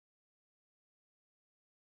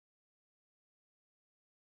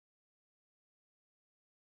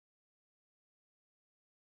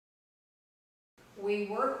We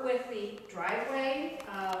work with the driveway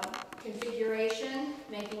configuration,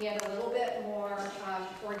 making it a little bit more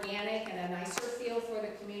organic and a nicer feel for the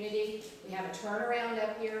community. We have a turnaround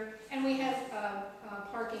up here, and we have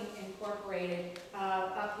parking incorporated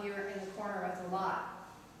up here in the corner of the lot.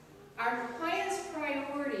 Our highest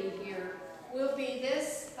priority here will be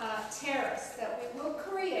this terrace that we will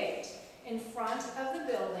create in front of the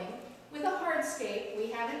building with a hardscape.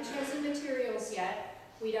 We haven't chosen materials yet.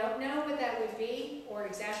 We don't know what that would be or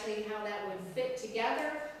exactly how that would fit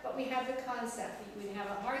together, but we have the concept. We'd have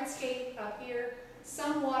a hardscape up here,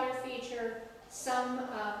 some water feature, some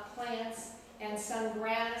plants, and some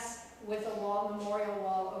grass with a memorial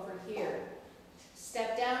wall over here.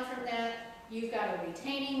 Step down from that, you've got a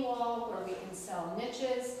retaining wall where we can sell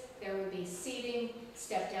niches. There would be seating.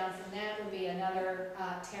 Step down from that would be another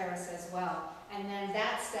terrace as well. And then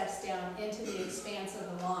that steps down into the expanse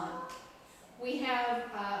of the lawn. We have,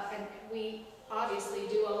 we obviously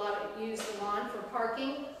do a lot of use the lawn for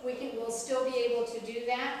parking. We'll still be able to do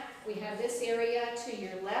that. We have this area to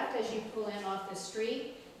your left as you pull in off the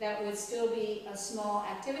street. That would still be a small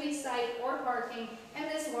activity site or parking, and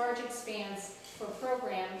this large expanse for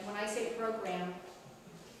program. When I say program,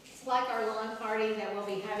 it's like our lawn party that we'll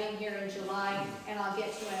be having here in July, and I'll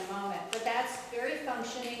get to in a moment. But that's very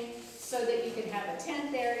functioning so that you can have a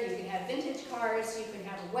tent there, you can have vintage cars, you can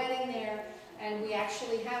have a wedding there, and we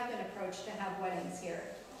actually have been approached to have weddings here.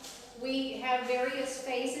 We have various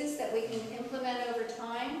phases that we can implement over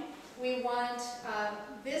time. We want,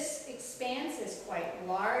 this expanse is quite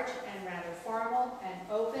large and rather formal and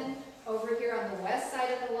open. Over here on the west side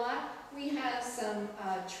of the lot, we have some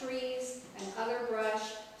trees and other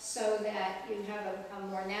brush so that you have a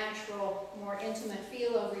more natural, more intimate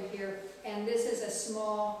feel over here. And this is a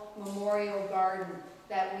small memorial garden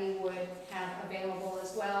that we would have available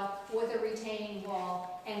as well, with a retaining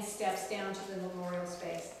wall and steps down to the memorial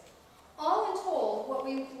space. All in told, what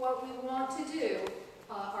we want to do,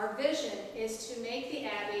 our vision is to make the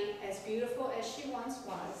Abbey as beautiful as she once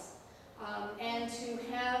was, and to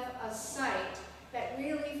have a site that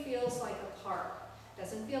really feels like a park.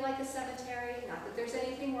 Doesn't feel like a cemetery, not that there's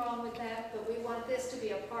anything wrong with that, but we want this to be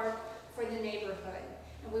a park for the neighborhood.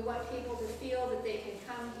 And we want people to feel that they can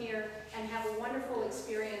come here and have a wonderful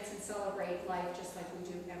experience and celebrate life just like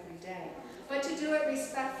we do every day. But to do it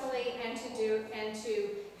respectfully and to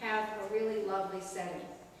have a really lovely setting.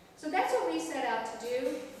 So that's what we set out to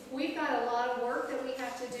do. We've got a lot of work that we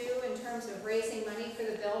have to do in terms of raising money for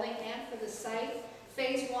the building and for the site.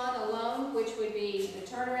 Phase 1 alone, which would be the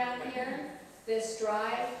turnaround here, this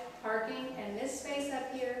drive, parking, and this space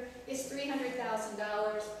up here is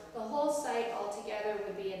 $300,000. The whole site altogether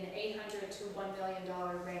would be in the $800 to $1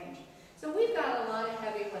 million range. So we've got a lot of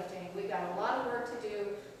heavy lifting. We've got a lot of work to do.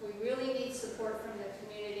 We really need support from the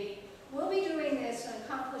community. We'll be doing this and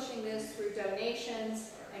accomplishing this through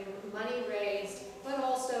donations and money raised, but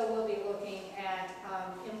also we'll be looking at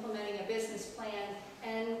implementing a business plan,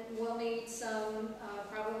 and we'll need some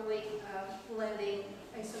probably lending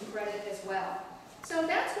and some credit as well. So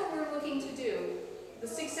that's what we're looking to do. The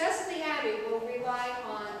success of the Abbey will rely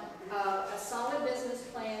on a solid business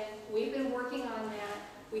plan. We've been working on that.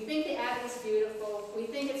 We think the Abbey's beautiful. We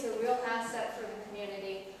think it's a real asset for the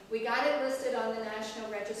community. We got it listed on the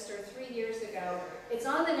National Register 3 years ago. It's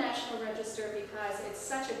on the National Register because it's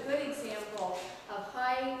such a good example of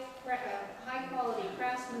high quality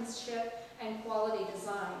craftsmanship and quality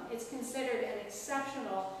design. It's considered an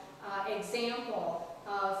exceptional example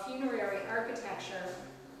of funerary architecture,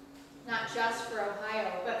 not just for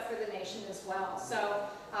Ohio, but for the nation as well. So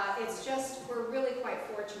it's just, we're really quite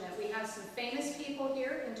fortunate. We have some famous people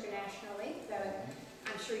here internationally that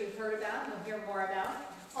I'm sure you've heard about and you'll hear more about.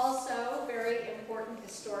 Also very important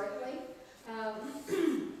historically.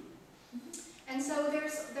 And so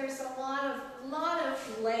there's a lot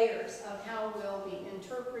of layers of how we'll be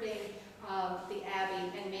interpreting the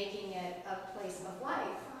Abbey and making it a place of life,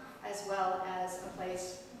 as well as a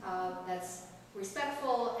place that's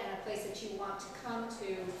respectful and a place that you want to come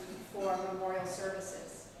to for memorial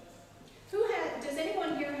services. Does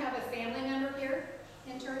anyone here have a family member here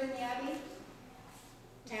interred in the Abbey?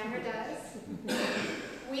 Tamara does.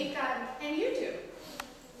 We've got, and you do.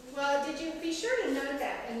 Well, did you be sure to note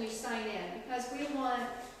that when you sign in, because we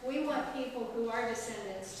want people who are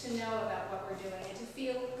descendants to know about what we're doing and to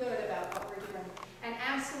feel good about what we're doing, and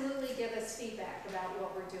absolutely give us feedback about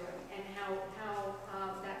what we're doing and how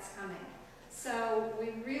that's coming. So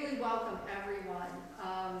we really welcome everyone.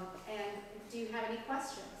 And do you have any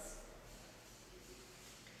questions?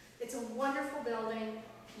 It's a wonderful building.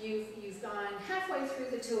 You've gone halfway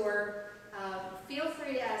through the tour. Feel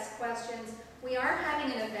free to ask questions. We are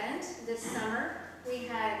having an event this summer we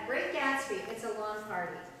had Great Gatsby. It's a lawn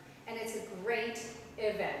party, and it's a great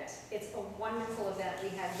event. It's a wonderful event. We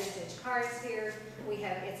have vintage cars here.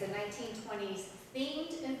 It's a 1920s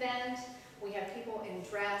themed event. We have people in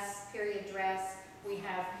dress, period dress. We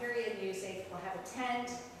have period music. We'll have a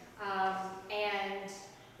tent, and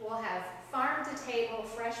we'll have farm to table,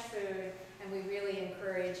 fresh food, and we really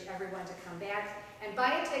encourage everyone to come back and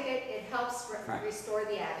buy a ticket. It helps restore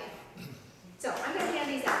the Abbey. So I'm going to hand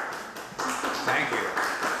these out. Thank you.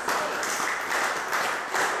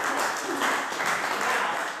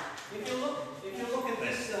 If you look at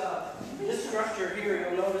this structure here,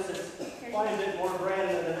 you'll notice it's quite a bit more grand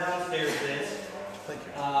than the downstairs is. Thank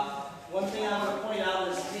you. One thing I want to point out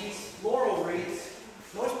is these laurel wreaths.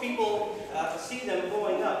 Most people see them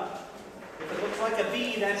going up. If it looks like a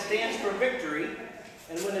V, that stands for victory,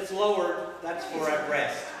 and when it's lowered, that's for at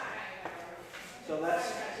rest. So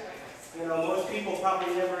that's, you know, most people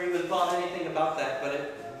probably never even thought anything about that,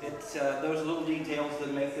 but it's those little details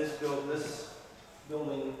that make this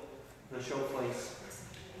building the show place.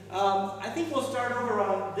 I think we'll start over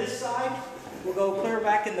on this side. We'll go clear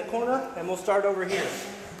back in the corner, and we'll start over here.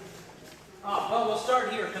 Well, we'll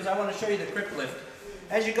start here because I want to show you the crypt lift.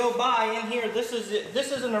 As you go by in here, this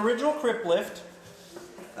is an original crypt lift,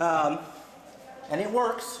 and it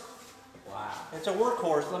works. Wow! It's a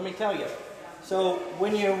workhorse, let me tell you. So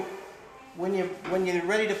when you're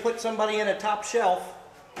ready to put somebody in a top shelf,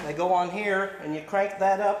 they go on here, and you crank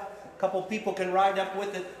that up. A couple people can ride up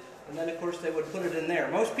with it, and then of course they would put it in there.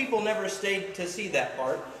 Most people never stayed to see that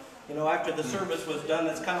part. You know, after the service was done,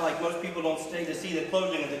 it's kind of like most people don't stay to see the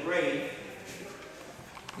closing of the grave.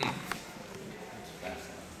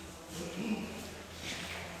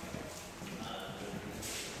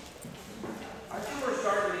 Our tour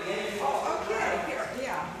started again. Oh, okay, here,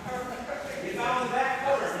 yeah. You found the back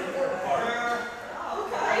corner, the important part.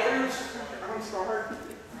 Okay. I'm sorry.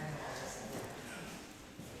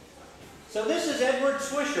 So this is Edward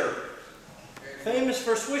Swisher, famous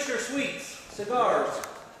for Swisher Sweets, cigars.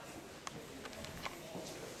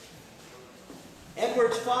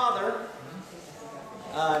 Edward's father,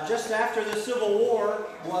 just after the Civil War,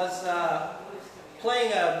 was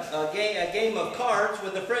playing a game of cards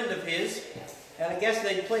with a friend of his, and I guess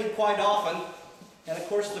they played quite often. And of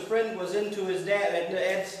course, the friend was into his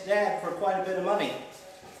Ed's dad for quite a bit of money.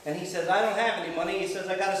 And he says, "I don't have any money." He says,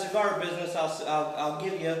 "I got a cigar business. I'll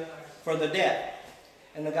give you for the debt."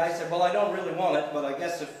 And the guy said, "Well, I don't really want it, but I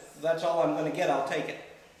guess if that's all I'm going to get, I'll take it."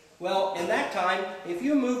 Well, in that time, if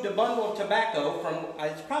you moved a bundle of tobacco from,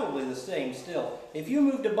 it's probably the same still, if you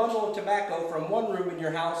moved a bundle of tobacco from one room in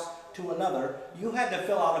your house to another, you had to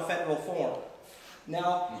fill out a federal form.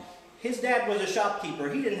 Now, his dad was a shopkeeper.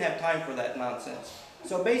 He didn't have time for that nonsense.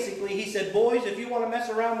 So basically, he said, "Boys, if you want to mess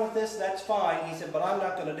around with this, that's fine." He said, "But I'm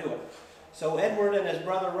not going to do it." So Edward and his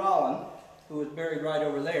brother Rollin, who was buried right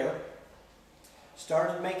over there,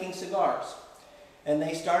 started making cigars. And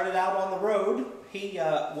they started out on the road. He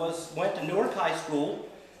went to Newark High School,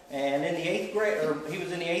 and in the 8th grade, or he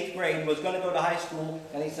was in the 8th grade, was going to go to high school,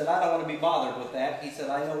 and he said, "I don't want to be bothered with that." He said,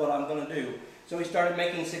 "I know what I'm going to do." So he started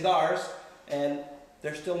making cigars, and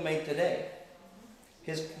they're still made today.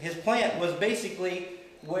 His plant was basically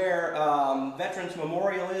where Veterans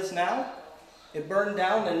Memorial is now. It burned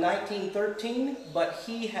down in 1913, but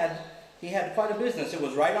he had quite a business. It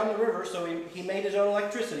was right on the river, so he made his own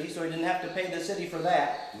electricity, so he didn't have to pay the city for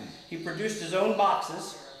that. He produced his own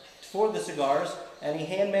boxes for the cigars, and he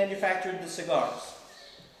hand manufactured the cigars.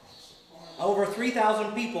 Over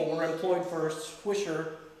 3,000 people were employed for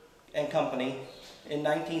Swisher and Company in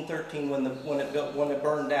 1913 when it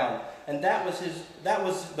burned down. And that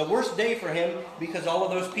was the worst day for him because all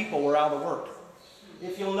of those people were out of work.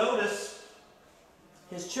 If you'll notice,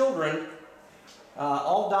 his children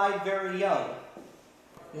all died very young.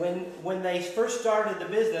 When they first started the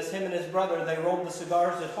business, him and his brother, they rolled the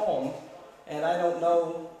cigars at home. And I don't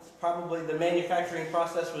know, probably the manufacturing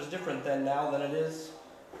process was different then now than it is,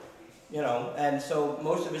 you know. And so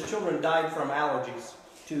most of his children died from allergies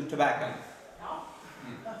to tobacco.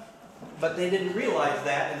 But they didn't realize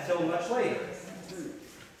that until much later.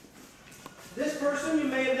 This person, you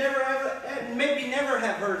may have maybe never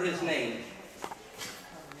have heard his name.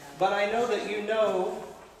 But I know that you know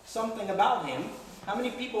something about him. How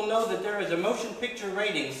many people know that there is a motion picture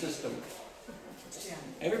rating system?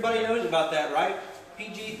 Everybody knows about that, right?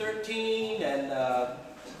 PG-13 and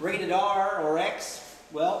rated R or X.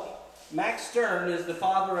 Well, Max Stern is the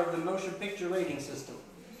father of the motion picture rating system.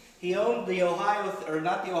 He owned the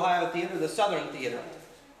the Southern Theater,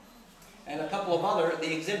 and a couple of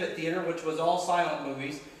the Exhibit Theater, which was all silent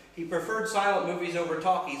movies. He preferred silent movies over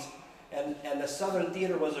talkies, and the Southern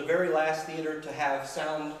Theater was the very last theater to have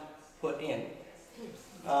sound put in.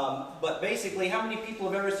 But basically, how many people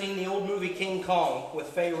have ever seen the old movie King Kong with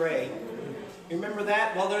Fay Wray? You remember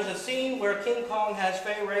that? Well, there's a scene where King Kong has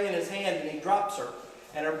Fay Wray in his hand and he drops her,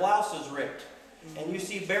 and her blouse is ripped, and you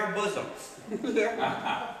see bare bosom.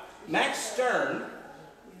 Max Stern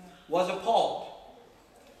was appalled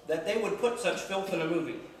that they would put such filth in a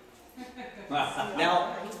movie.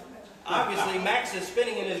 Now, obviously, Max is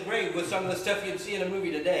spinning in his grave with some of the stuff you'd see in a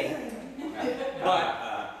movie today,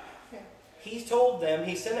 but he told them,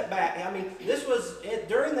 he sent it back. I mean, this was,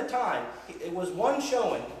 during the time, it was one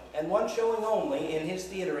showing, and one showing only in his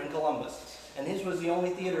theater in Columbus. And his was the only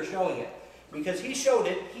theater showing it. Because he showed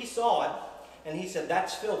it, he saw it, and he said,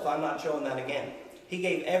 that's filth, I'm not showing that again. He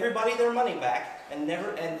gave everybody their money back, and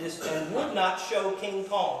would not show King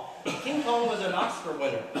Kong. King Kong was an Oscar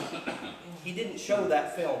winner. He didn't show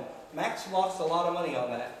that film. Max lost a lot of money on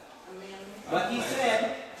that. But he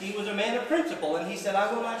said, he was a man of principle, and he said,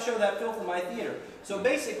 I will not show that filth in my theater. So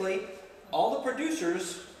basically, all the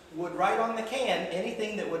producers would write on the can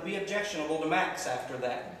anything that would be objectionable to Max after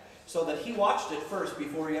that, so that he watched it first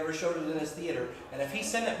before he ever showed it in his theater. And if he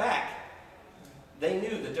sent it back, they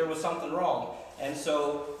knew that there was something wrong. And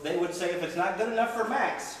so they would say, if it's not good enough for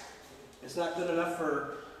Max, it's not good enough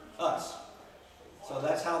for us. So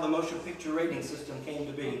that's how the motion picture rating system came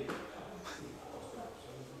to be.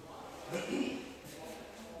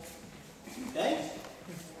 Okay?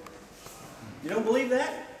 You don't believe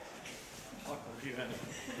that?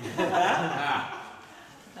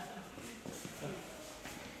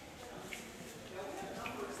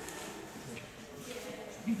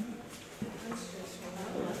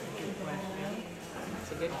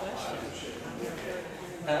 That's a good question.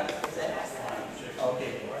 Huh?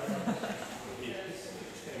 Okay.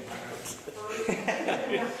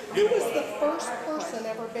 Who was the first person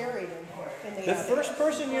ever buried in the The attic? first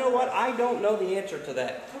person, you know what? I don't know the answer to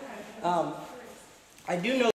that. I do know